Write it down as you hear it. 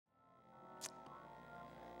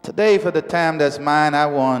Today, for the time that's mine, I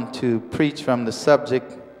want to preach from the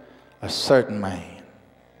subject, a certain man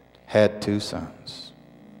had two sons.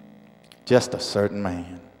 Just a certain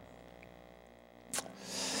man.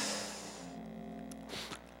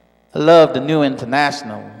 I love the New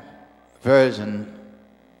International Version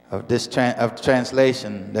of this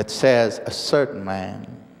translation that says, a certain man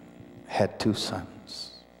had two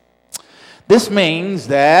sons. This means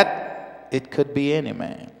that it could be any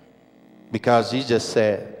man, because he just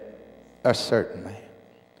said, a certain man.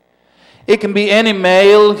 It can be any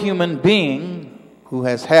male human being who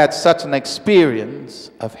has had such an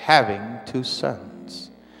experience of having two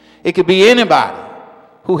sons. It could be anybody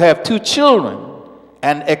who have two children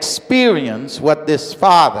and experience what this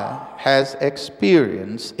father has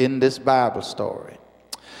experienced in this Bible story.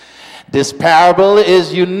 This parable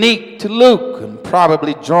is unique to Luke and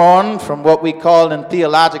probably drawn from what we call in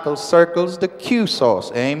theological circles the Q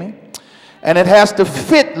source, Amy. And it has to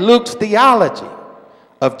fit Luke's theology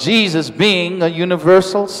of Jesus being a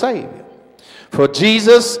universal Savior. For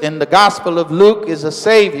Jesus in the Gospel of Luke is a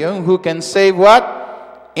Savior who can save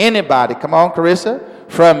what? Anybody. Come on, Carissa.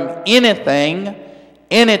 From anything,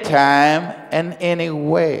 anytime, and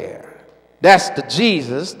anywhere. That's the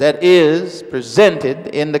Jesus that is presented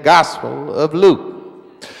in the Gospel of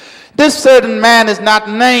Luke. This certain man is not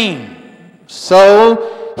named,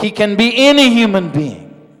 so he can be any human being.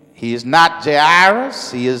 He is not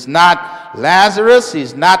Jairus, he is not Lazarus,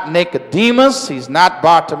 he's not Nicodemus, he's not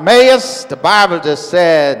Bartimaeus. The Bible just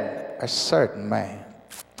said, a certain man.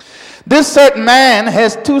 This certain man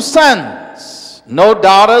has two sons, no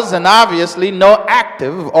daughters, and obviously no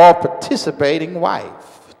active or participating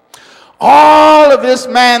wife. All of this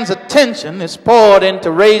man's attention is poured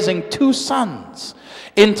into raising two sons,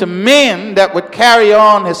 into men that would carry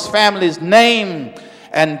on his family's name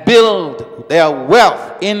and build their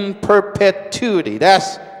wealth in perpetuity.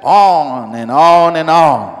 That's on and on and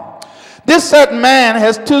on. This certain man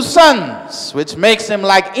has two sons, which makes him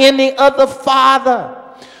like any other father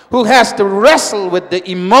who has to wrestle with the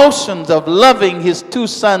emotions of loving his two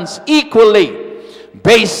sons equally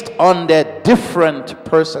based on their different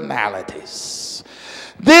personalities.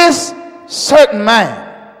 This certain man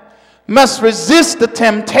must resist the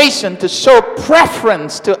temptation to show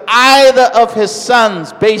preference to either of his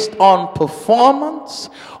sons based on performance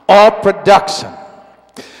or production.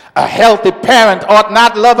 A healthy parent ought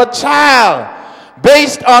not love a child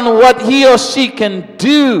based on what he or she can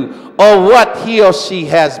do or what he or she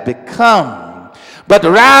has become. But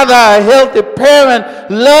rather, a healthy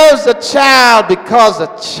parent loves a child because a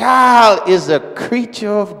child is a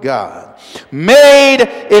creature of God, made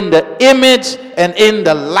in the image and in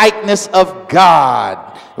the likeness of God.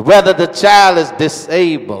 Whether the child is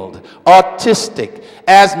disabled, autistic,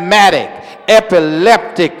 asthmatic,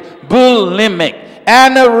 epileptic, bulimic,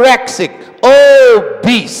 anorexic,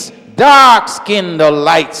 obese, dark-skinned or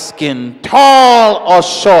light-skinned, tall or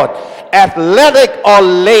short, athletic or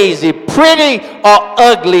lazy, pretty or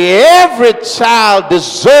ugly, every child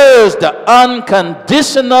deserves the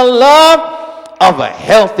unconditional love of a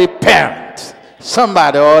healthy parent.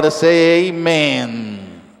 Somebody ought to say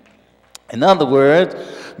amen. In other words,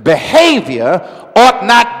 behavior ought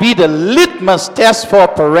not be the litmus test for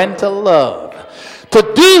parental love.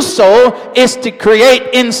 To do so is to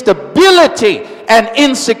create instability and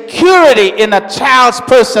insecurity in a child's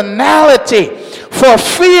personality, for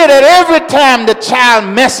fear that every time the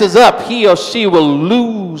child messes up, he or she will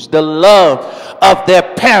lose the love of their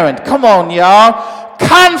parent. Come on, y'all.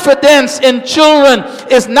 Confidence in children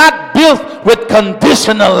is not built with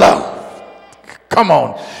conditional love. Come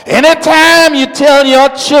on. Anytime you tell your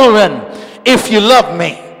children, if you love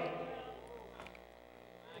me,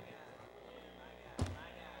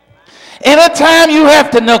 anytime you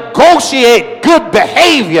have to negotiate good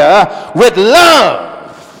behavior with love,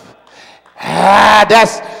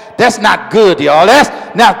 that's not good, y'all. That's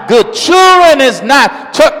not good.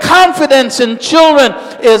 Confidence in children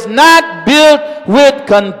is not built with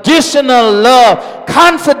conditional love.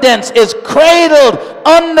 Confidence is cradled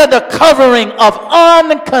under the covering of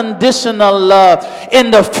unconditional love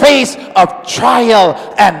in the face of trial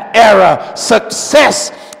and error,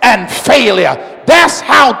 success and failure. That's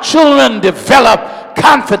how children develop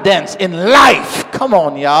confidence in life. Come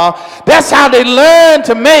on, y'all. That's how they learn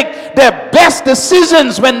to make their best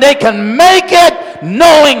decisions, when they can make it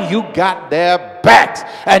knowing you got their backs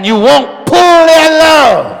and you won't pull their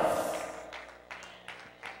love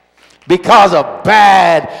because of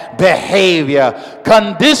bad behavior.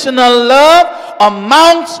 Conditional love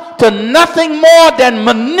amounts to nothing more than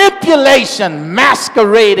manipulation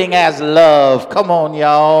masquerading as love. Come on,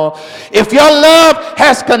 y'all. If your love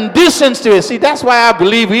has conditions to it, see, that's why I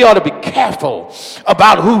believe we ought to be careful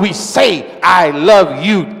about who we say I love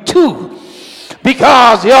you to.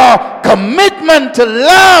 Because your commitment to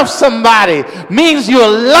love somebody means you're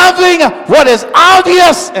loving what is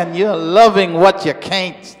obvious and you're loving what you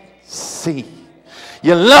can't see.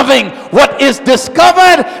 You're loving what is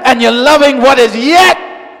discovered and you're loving what is yet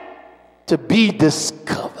to be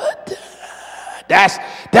discovered. That's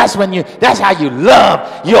how you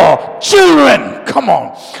love your children. Come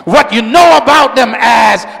on. What you know about them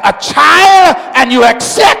as a child and you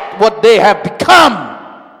accept what they have become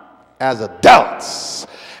as adults,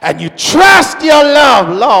 and you trust your love.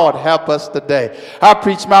 Lord, help us today. I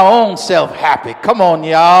preach my own self happy. Come on,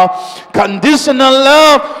 y'all. Conditional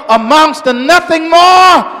love amounts to nothing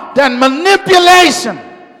more than manipulation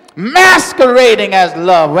masquerading as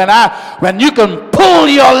love. When you can pull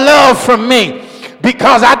your love from me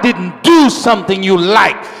because I didn't do something you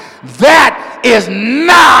like, that is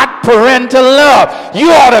not parental love. You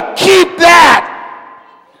ought to keep that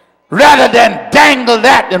rather than dangle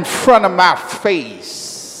that in front of my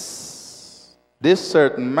face. This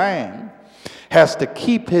certain man has to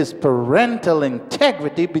keep his parental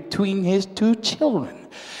integrity between his two children.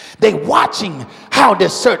 They watching how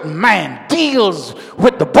this certain man deals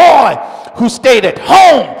with the boy who stayed at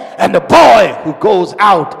home and the boy who goes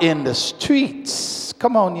out in the streets.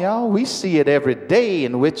 Come on, y'all. We see it every day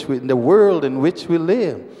in the world in which we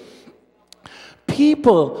live.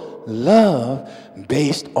 People love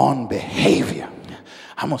based on behavior.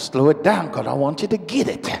 I'm going to slow it down because I want you to get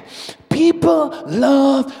it. People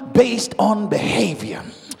love based on behavior.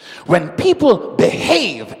 When people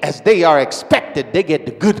behave as they are expected, they get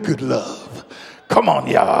the good love. Come on,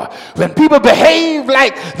 y'all. When people behave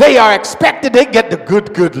like they are expected, they get the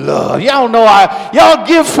good love. Y'all know y'all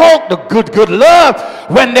give folk the good love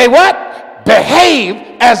when they what? Behave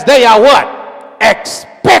as they are what?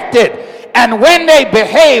 Expected. And when they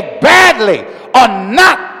behave badly or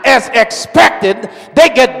not as expected, they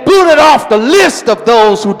get booted off the list of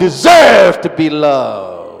those who deserve to be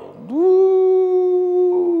loved.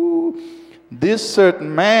 Ooh. This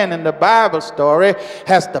certain man in the Bible story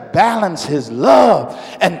has to balance his love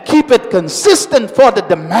and keep it consistent for the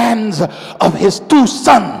demands of his two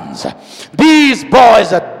sons. These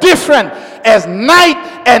boys are different as night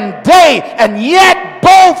and day, and yet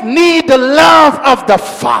both need the love of the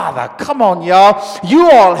Father. Come on, y'all. You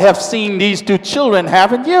all have seen these two children,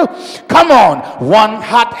 haven't you? Come on. One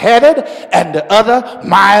hot-headed and the other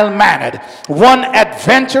mild-mannered. One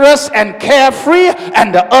adventurous and carefree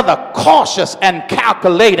and the other cautious and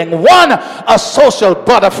calculating. One a social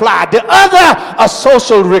butterfly, the other a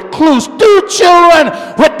social recluse. Two children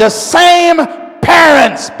with the same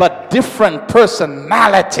parents but different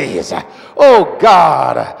personalities. Oh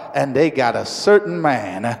God, and they got a certain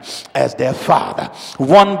man as their father.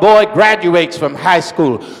 One boy graduates from high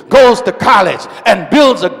school, goes to college, and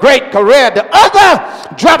builds a great career. The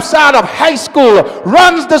other drops out of high school,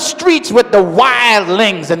 runs the streets with the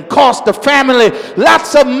wildlings, and costs the family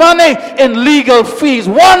lots of money in legal fees.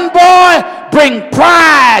 One boy brings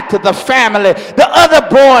pride to the family. The other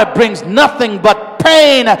boy brings nothing but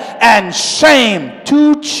pain and shame.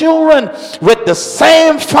 Two children with the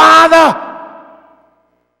same father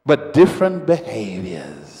but different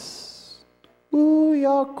behaviors. Ooh,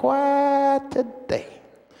 y'all quiet today.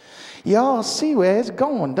 Y'all see where it's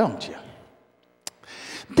going, don't you?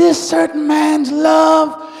 This certain man's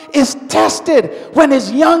love is tested when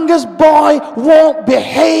his youngest boy won't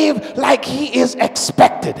behave like he is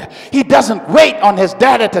expected. He doesn't wait on his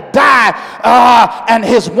daddy to die and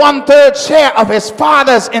his 1/3 share of his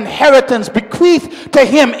father's inheritance bequeathed to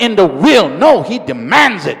him in the will. No, he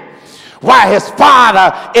demands it while his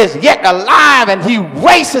father is yet alive, and he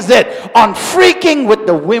wastes it on freaking with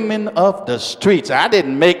the women of the streets. I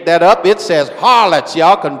didn't make that up. It says harlots.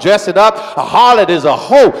 Y'all can dress it up. A harlot is a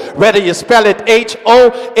hoe. Whether you spell it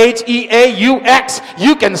Hoheaux,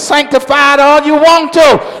 you can sanctify it all you want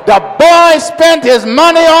to. The boy spent his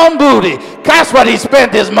money on booty. That's what he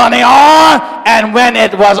spent his money on. And when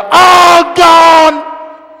it was all gone,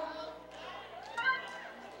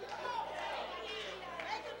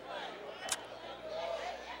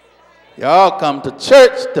 y'all come to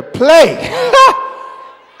church to play.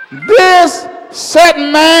 This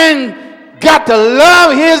certain man got to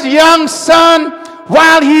love his young son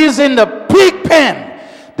while he's in the pig pen,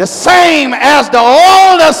 the same as the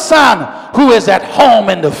older son who is at home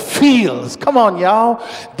in the fields. Come on, y'all.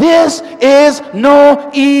 This is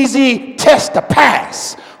no easy test to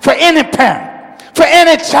pass for any parent. for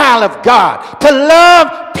any child of God to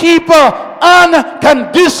love people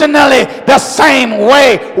unconditionally the same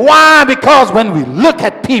way. Why? Because when we look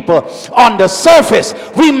at people on the surface,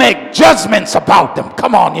 we make judgments about them.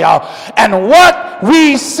 Come on, y'all. And what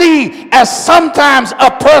we see as sometimes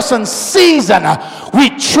a person's season, we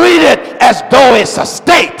treat it as though it's a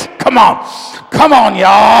state. Come on. Come on,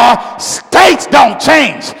 y'all. States don't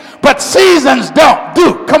change, but seasons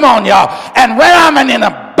do. Come on, y'all. And when I'm in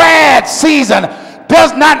a bad season,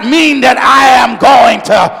 does not mean that I am going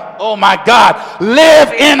to, oh my God,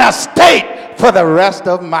 live in a state for the rest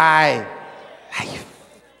of my life.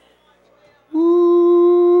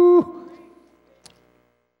 Ooh.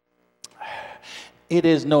 It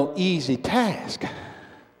is no easy task.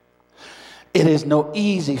 It is no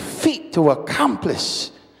easy feat to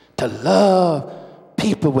accomplish, to love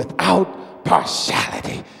people without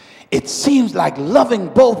partiality. It seems like loving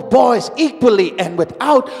both boys equally and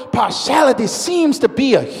without partiality seems to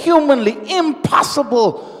be a humanly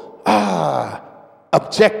impossible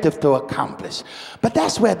objective to accomplish. But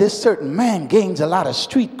that's where this certain man gains a lot of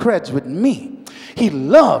street creds with me. He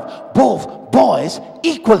loved both boys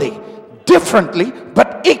equally, differently,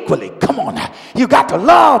 but equally. Come on now. You got to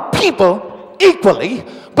love people equally,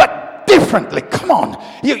 but differently. Come on.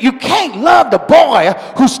 You can't love the boy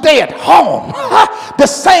who stay at home the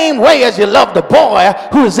same way as you love the boy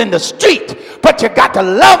who is in the street, but you got to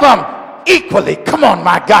love him equally. Come on,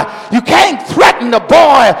 my God. You can't threaten the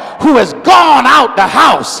boy who has gone out the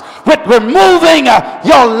house with removing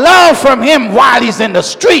your love from him while he's in the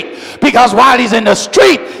street, because while he's in the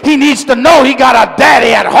street, he needs to know he got a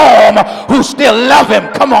daddy at home who still love him.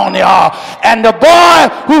 Come on, y'all. And the boy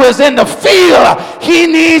who is in the field, he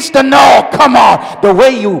needs to know, come on,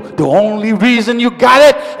 the only reason you got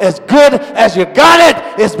it as good as you got it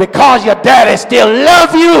is because your daddy still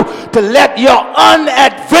love you to let your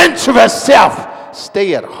unadventurous self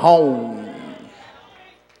stay at home.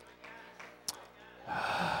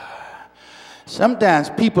 Sometimes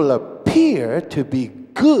people appear to be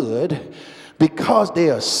good because they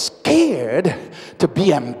are scared to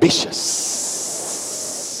be ambitious.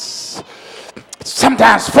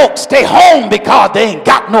 Sometimes folks stay home because they ain't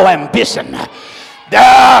got no ambition.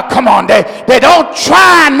 Come on, they don't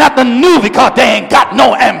try nothing new because they ain't got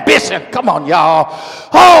no ambition. Come on, y'all.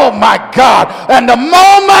 Oh my God. And the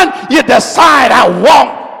moment you decide I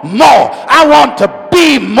want more, I want to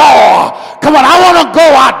be more. Come on, I want to go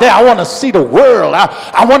out there. I want to see the world.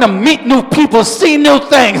 I want to meet new people, see new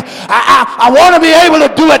things. I want to be able to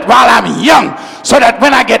do it while I'm young, so that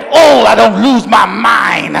when I get old, I don't lose my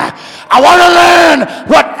mind. I want to learn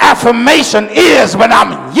what affirmation is when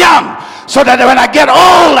I'm young, so that when I get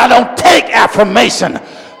old, I don't take affirmation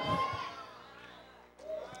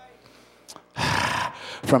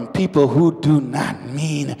from people who do not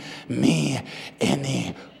mean me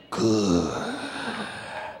any good.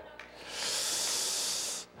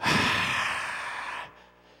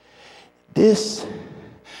 This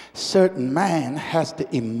certain man has the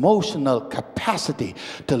emotional capacity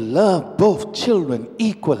to love both children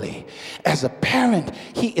equally. As a parent,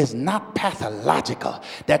 he is not pathological.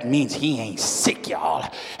 That means he ain't sick, y'all.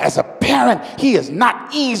 As a parent, he is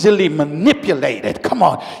not easily manipulated. Come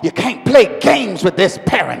on, you can't play games with this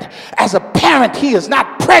parent. As a parent, he is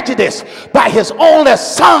not prejudiced by his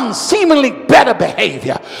oldest son's seemingly better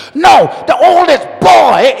behavior. No, the oldest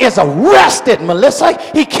boy is arrested, Melissa.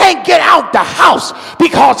 He can't get out the house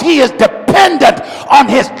because he is dependent on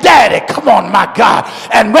his daddy. Come on, my God.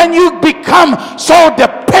 And when you become so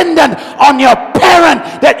dependent on your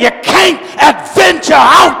parent that you can't adventure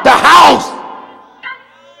out the house,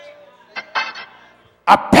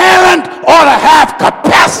 a parent ought to have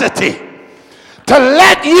capacity to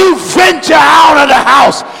let you venture out of the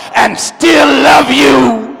house and still love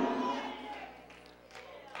you.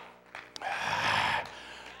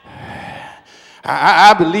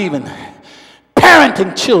 I believe in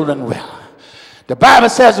parenting children well. The Bible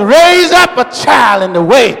says, raise up a child in the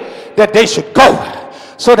way that they should go,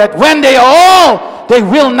 so that when they are old, they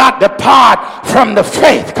will not depart from the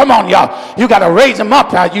faith. Come on, y'all. You got to raise them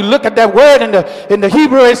up. You look at that word in the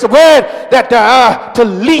Hebrew, it's the word that to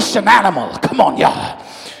leash an animal. Come on, y'all.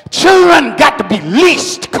 Children got to be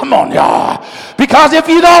leashed. Come on, y'all. Because if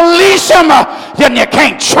you don't leash them, then you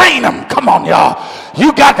can't train them. Come on, y'all.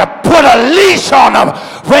 You got to put a leash on them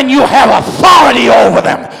when you have authority over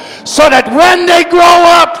them, so that when they grow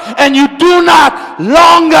up and you do not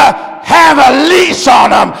longer have a leash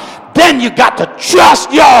on them, then you got to trust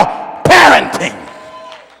your parenting.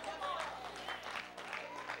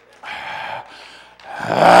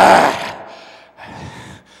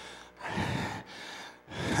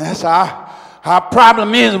 That's our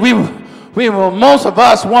problem is most of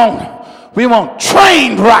us won't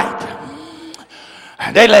trained right.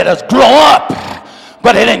 They let us grow up,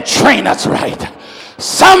 but they didn't train us right.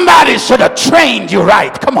 Somebody should have trained you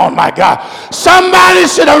right. Come on, my God. Somebody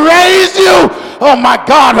should have raised you. Oh, my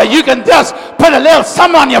God, where you can just put a little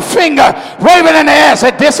something on your finger, wave it in the air, say,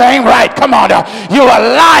 this ain't right. Come on, you're a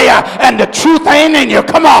liar, and the truth ain't in you.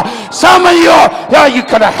 Come on. Some of you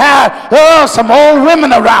could have had some old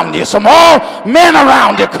women around you, some old men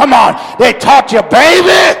around you. Come on. They taught you,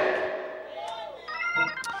 baby.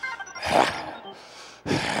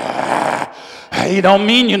 He don't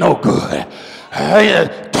mean you no good.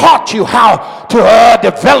 Taught you how to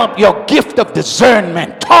develop your gift of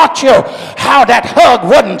discernment. Taught you how that hug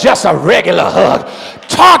wasn't just a regular hug.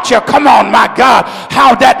 Taught you, come on, my God,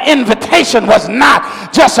 how that invitation was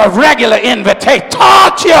not just a regular invitation.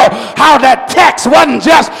 Taught you how that text wasn't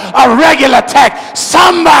just a regular text.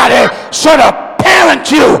 Somebody should have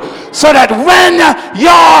parented you so that when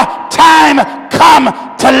your time come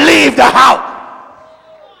to leave the house,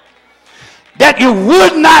 that you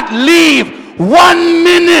would not leave 1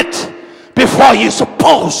 minute before you're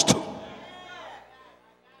supposed to.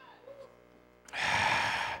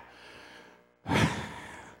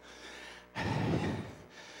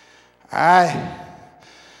 I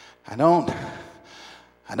don't,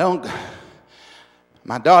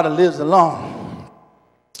 my daughter lives alone.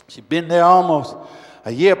 She's been there almost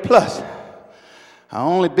a year plus. I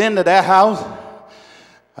only been to that house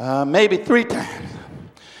maybe 3 times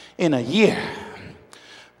in a year,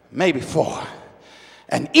 maybe 4.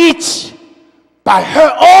 And each by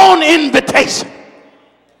her own invitation.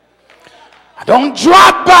 I don't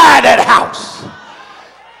drop by that house,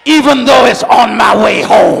 even though it's on my way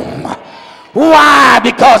home. Why?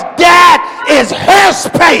 Because that is her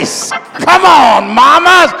space. Come on,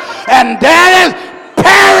 mamas and daddies.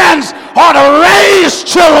 Parents ought to raise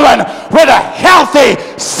children with a healthy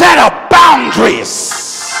set of boundaries.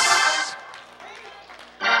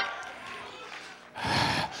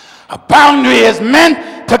 A boundary is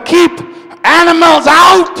meant to keep animals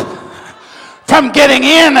out from getting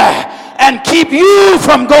in and keep you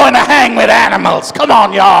from going to hang with animals. Come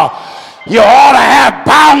on, y'all. You ought to have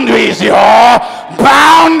boundaries, y'all.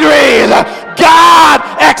 Boundaries. God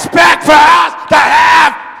expects for us to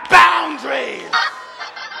have boundaries.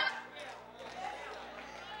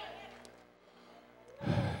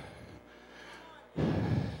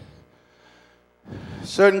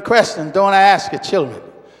 Certain questions don't ask your children.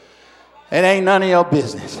 It ain't none of your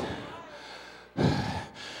business.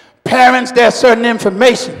 Parents, there's certain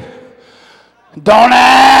information. Don't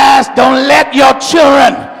ask, don't let your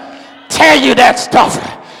children tell you that stuff.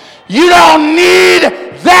 You don't need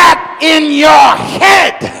that in your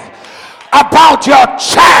head about your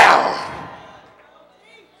child.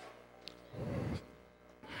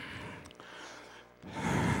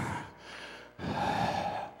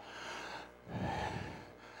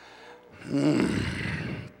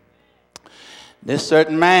 This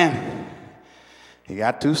certain man, he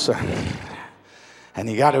got 2 sons. And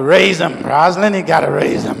he got to raise them. Rosalind, he got to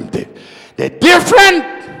raise them. They're different,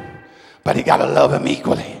 but he got to love them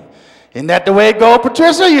equally. Isn't that the way it goes,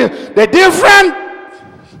 Patricia? They're different,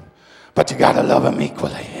 but you got to love them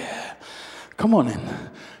equally. Yeah. Come on in.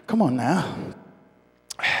 Come on now.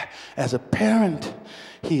 As a parent,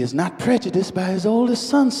 he is not prejudiced by his oldest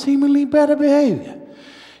son's seemingly better behavior.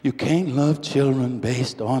 You can't love children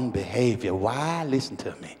based on behavior. Why? Listen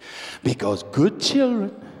to me. Because good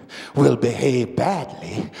children will behave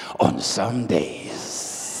badly on some days.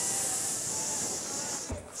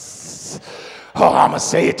 Oh, I'm going to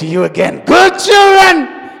say it to you again. Good children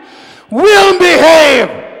will behave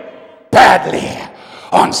badly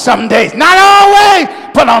on some days. Not always,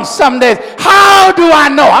 but on some days. How do I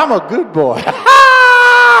know? I'm a good boy.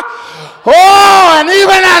 Oh, and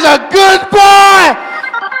even as a good boy,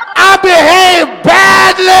 I behave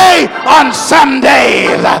badly on some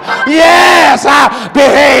days. Yes, I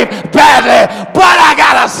behave badly, but I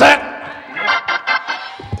got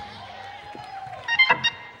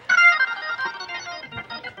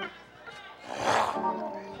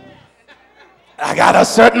a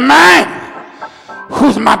certain man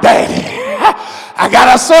who's my daddy. I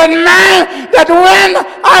got a certain man that when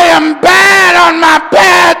I am bad on my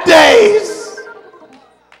bad days,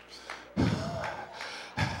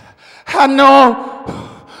 I know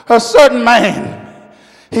a certain man,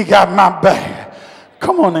 he got my back.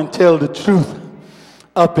 Come on and tell the truth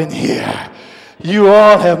up in here. You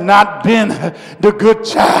all have not been the good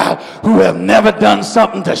child who have never done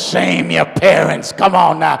something to shame your parents. Come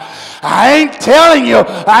on now. I ain't telling you,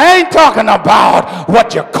 I ain't talking about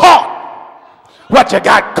what you caught, what you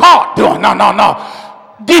got caught doing. No.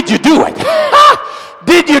 Did you do it?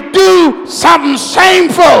 Did you do something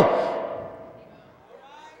shameful?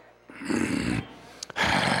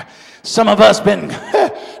 Some of us been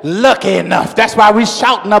lucky enough. That's why we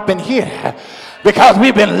shouting up in here, because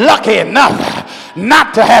we've been lucky enough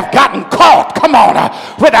not to have gotten caught, come on,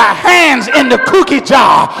 with our hands in the cookie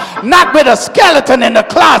jar, not with a skeleton in the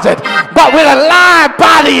closet, but with a live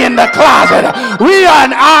body in the closet. We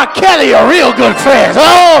and R. Kelly are real good friends.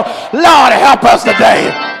 Oh, Lord, help us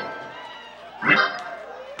today.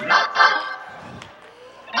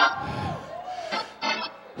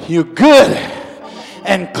 You're good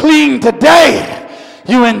and clean today.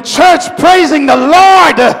 You in church praising the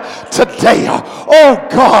Lord today. Oh,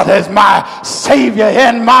 God is my Savior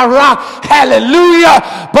and my rock.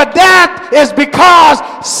 Hallelujah. But that is because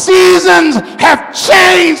seasons have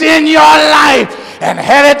changed in your life. And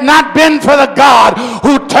had it not been for the God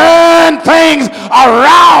who turned things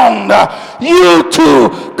around, you too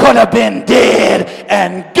could have been dead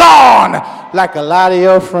and gone like a lot of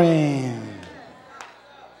your friends.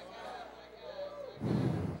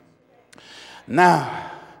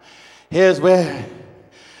 Now, here's where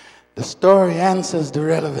the story answers the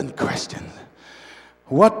relevant questions.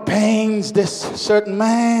 What pains this certain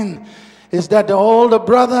man is that the older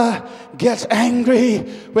brother gets angry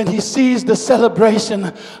when he sees the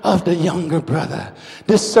celebration of the younger brother.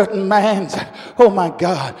 This certain man, oh my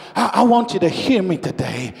God, I want you to hear me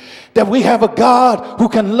today, that we have a God who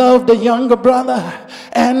can love the younger brother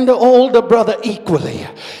and the older brother equally,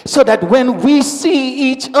 so that when we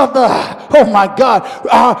see each other, oh my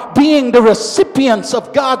God, being the recipients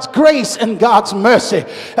of God's grace and God's mercy,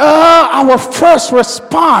 our first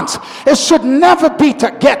response, it should never be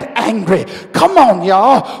to get angry. Come on,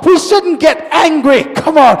 y'all. We shouldn't get angry,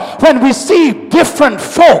 come on, when we see different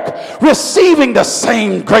folk receiving the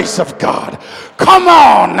same grace of God. Come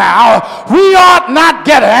on now. We ought not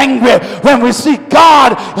get angry when we see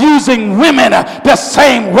God using women the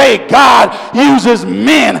same way God uses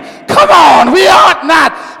men. Come on. We ought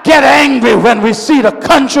not get angry when we see the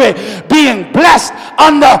country being blessed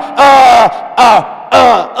under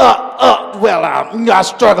I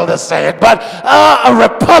struggle to say it, but a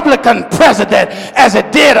Republican president as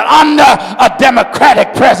it did under a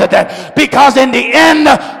Democratic president, because in the end,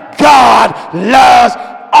 God loves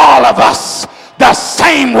all of us the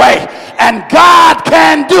same way, and God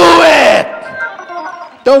can do it.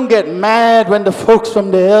 Don't get mad when the folks from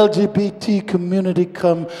the LGBT community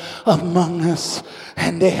come among us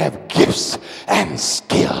and they have gifts and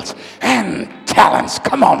skills and talents.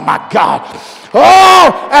 Come on, my God.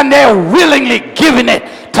 Oh, and they're willingly giving it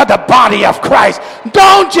to the body of Christ.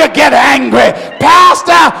 Don't you get angry,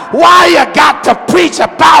 Pastor, why you got to preach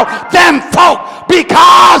about them folk?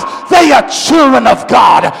 Because they are children of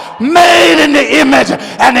God, made in the image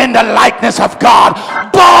and in the likeness of God,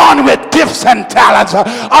 born with gifts and talents,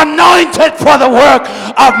 anointed for the work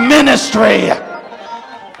of ministry.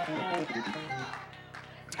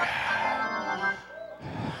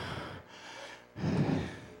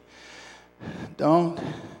 Don't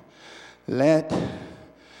let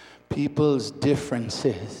people's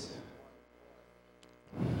differences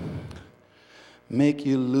make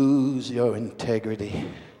you lose your integrity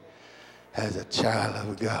as a child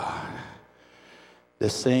of God. The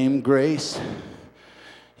same grace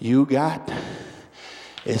you got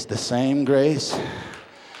is the same grace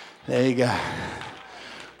they got.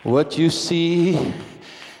 What you see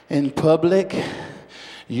in public,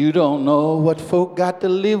 you don't know what folk got to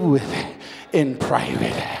live with in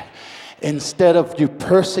private. Instead of you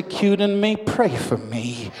persecuting me, pray for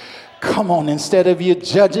me. Come on, instead of you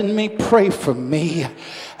judging me, pray for me.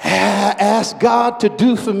 Ask God to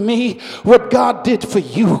do for me what God did for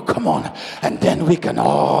you. Come on, and then we can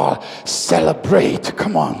all celebrate.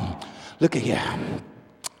 Come on, look at here.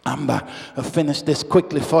 I'm about to finish this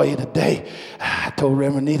quickly for you today. I told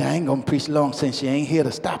Reverend Nita I ain't gonna preach long since she ain't here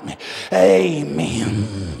to stop me.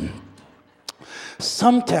 Amen.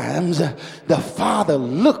 Sometimes the father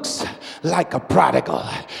looks like a prodigal.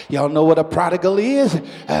 Y'all know what a prodigal is?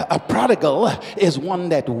 A prodigal is one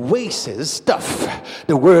that wastes stuff.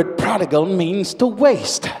 The word prodigal means to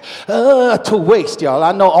waste. To waste, y'all.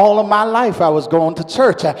 I know all of my life I was going to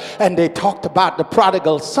church and they talked about the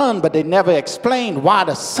prodigal son, but they never explained why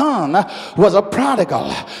the son was a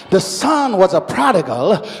prodigal. The son was a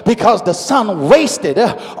prodigal because the son wasted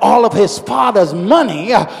all of his father's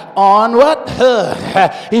money on what?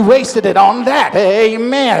 He wasted it on that.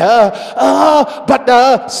 Amen.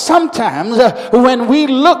 But sometimes when we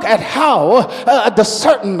look at how the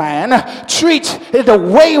certain man treats the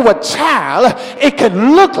wayward child, it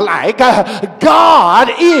can look like God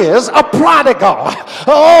is a prodigal.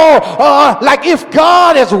 Like if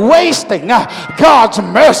God is wasting God's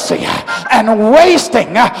mercy and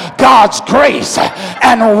wasting God's grace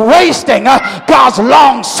and wasting God's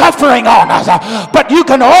long suffering on us. But you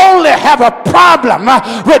can only have a problem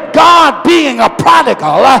with God being a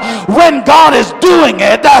prodigal when God is doing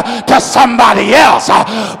it to somebody else.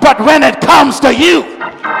 But when it comes to you,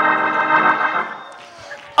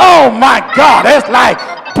 oh my God, it's like,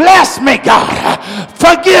 bless me, God.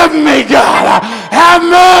 Forgive me, God. Have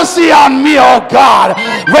mercy on me, oh God.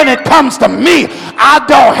 When it comes to me, I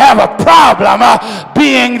don't have a problem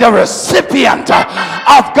being the recipient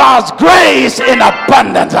of God's grace in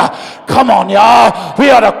abundance. Come on, y'all. We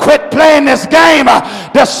ought to quit playing this game.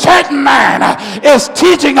 The certain man is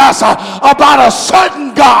teaching us about a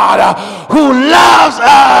certain God who loves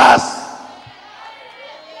us.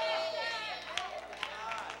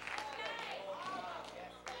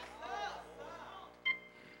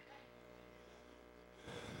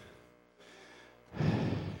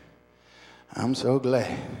 I'm so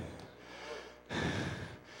glad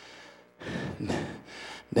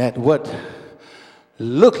that what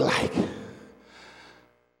looked like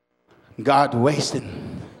God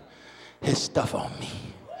wasting his stuff on me.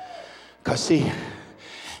 Because see,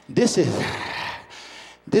 this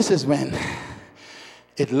is when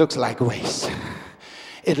it looks like waste.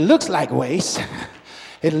 It looks like waste.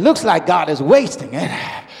 It looks like God is wasting it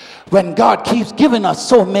when God keeps giving us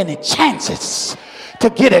so many chances to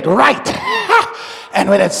get it right. And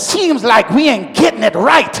when it seems like we ain't getting it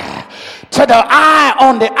right, to the eye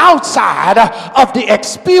on the outside of the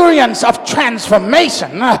experience of transformation,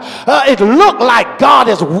 it looked like God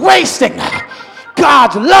is wasting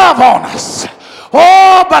God's love on us.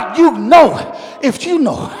 Oh, but you know, if you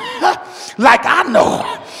know, like I know,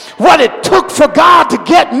 what it took for God to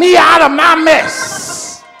get me out of my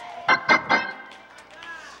mess.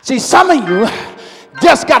 See, some of you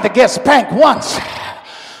just got to get spanked once.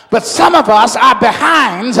 But some of us, our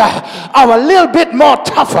behinds are a little bit more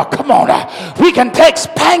tougher. Come on. We can take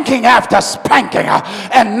spanking after spanking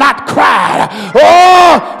and not cry.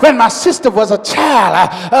 Oh, when my sister was a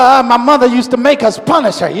child, my mother used to make us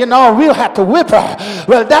punish her. You know, we'll have to whip her.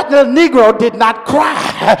 Well, that little Negro did not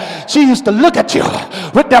cry. She used to look at you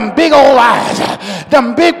with them big old eyes,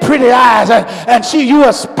 them big pretty eyes, and you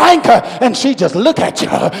a spank her, and she just look at you.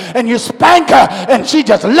 And you spank her, and she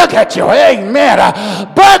just look at you. Amen.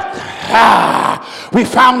 But we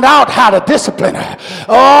found out how to discipline her.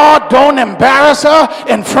 Oh, don't embarrass her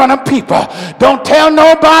in front of people. Don't tell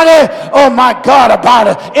nobody, oh my God, about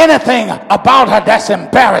her, anything about her that's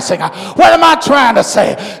embarrassing her. What am I trying to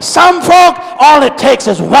say? Some folk, all it takes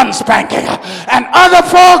is one spanking. And other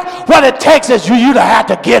folk, what it takes is you to have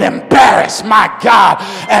to get embarrassed, my God.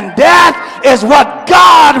 And that is what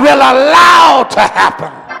God will allow to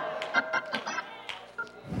happen.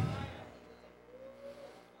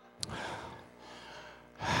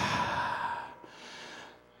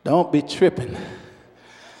 Don't be tripping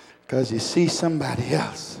because you see somebody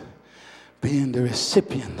else being the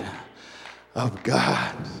recipient of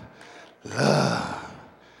God's love.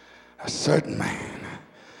 A certain man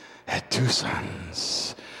had 2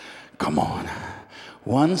 sons. Come on.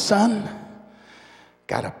 One son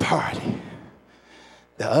got a party.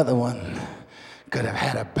 The other one could have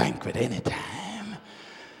had a banquet anytime.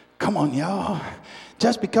 Come on, y'all.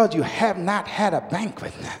 Just because you have not had a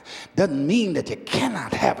banquet doesn't mean that you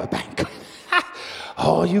cannot have a banquet.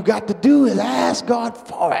 All you got to do is ask God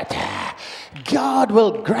for it. God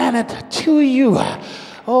will grant it to you.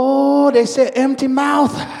 Oh, they say empty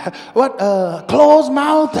mouth, closed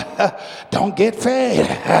mouth, don't get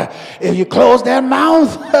fed. If you close that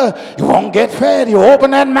mouth, you won't get fed. You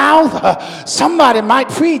open that mouth, somebody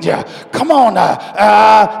might feed you. Come on,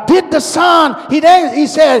 did the son, he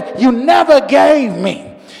said, you never gave me.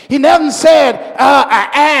 He never said, I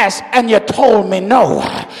asked and you told me no.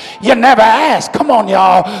 You never asked. Come on,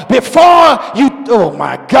 y'all. Before you, oh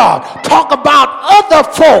my God, talk about other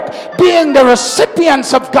folk being the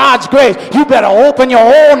recipients of God's grace, you better open your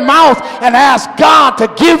own mouth and ask God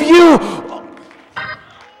to give you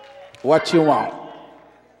what you want.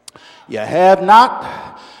 You have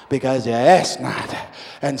not because you ask not.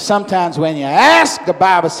 And sometimes when you ask, the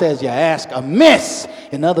Bible says you ask amiss.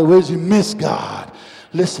 In other words, you miss God.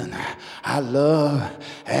 Listen, I love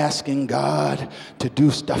asking God to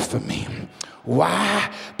do stuff for me.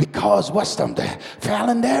 Why? Because what's something?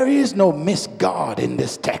 Fallon, there is no miss God in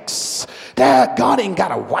this text. God ain't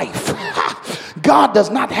got a wife. God does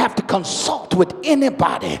not have to consult with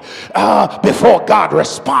anybody before God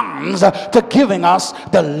responds to giving us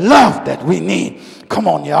the love that we need. Come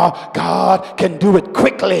on, y'all. God can do it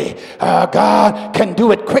quickly. God can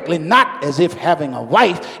do it quickly. Not as if having a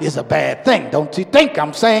wife is a bad thing. Don't you think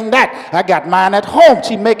I'm saying that? I got mine at home.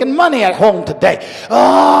 She's making money at home today.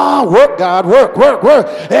 Work, God, work, work, work.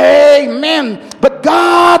 Amen. But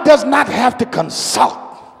God does not have to consult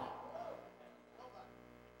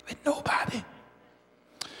with nobody.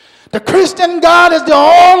 The Christian God is the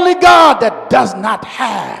only God that does not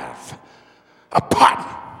have a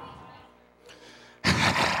partner.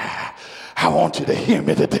 I want you to hear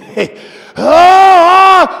me today.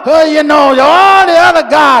 You know, all the other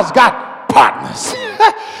gods got partners.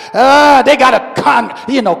 They got to,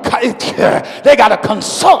 they got to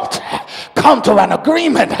consult, come to an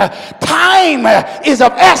agreement. Time is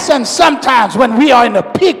of essence sometimes when we are in the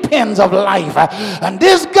pig pens of life. And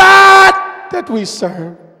this God that we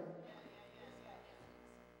serve,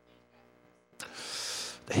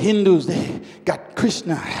 the Hindus, they got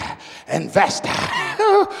Krishna and Vesta.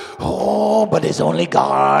 But it's only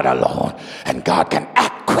God alone. And God can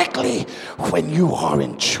act quickly when you are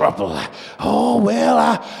in trouble. I'm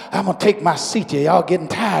going to take my seat here. Y'all getting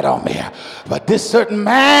tired on me. But this certain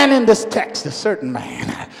man in this text, this certain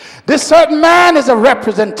man is a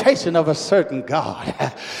representation of a certain God.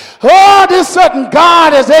 This certain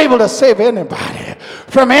God is able to save anybody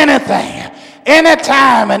from anything,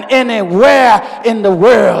 anytime and anywhere in the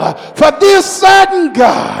world. For this certain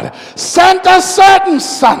God sent a certain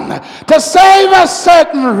son to save a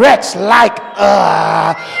certain wretch like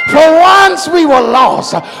us. For once we were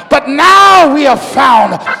lost, but now we are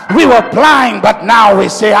found. We were blind, but now we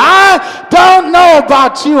see. I don't know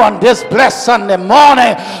about you on this blessed Sunday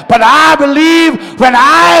morning, but I believe when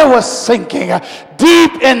I was sinking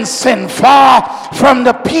deep in sin, far from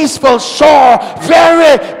the peaceful shore,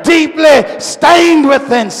 very deeply stained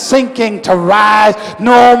within, sinking to rise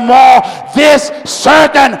no more, this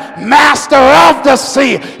certain master of the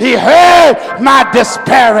sea, he heard my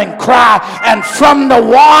despairing cry, and from the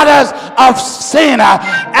waters of sin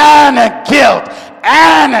and guilt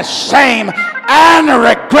and shame and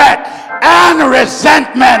regret and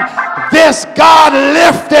resentment, this God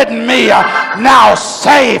lifted me, now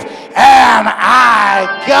safe. And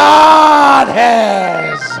God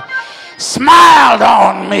has smiled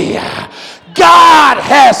on me. God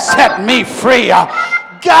has set me free.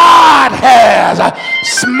 God has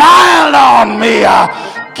smiled on me.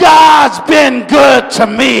 God's been good to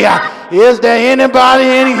me. Is there anybody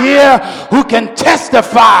in here who can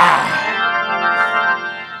testify?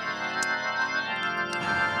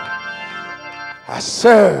 I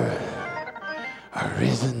serve a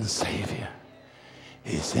risen Savior.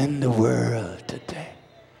 He's in the world today.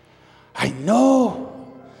 I know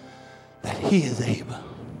that he is able.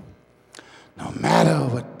 No matter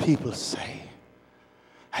what people say,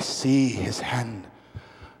 I see his hand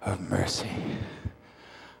of mercy.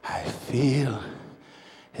 I feel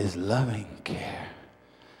his loving care.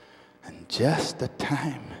 And just the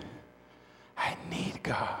time I need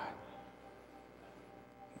God,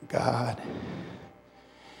 God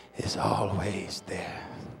is always there.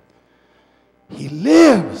 He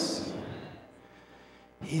lives.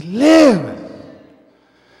 He lives.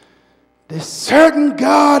 This certain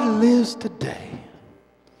God lives today.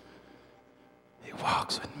 He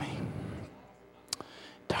walks with me,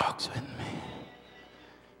 talks with me.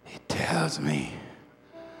 He tells me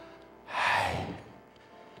I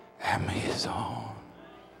am his own.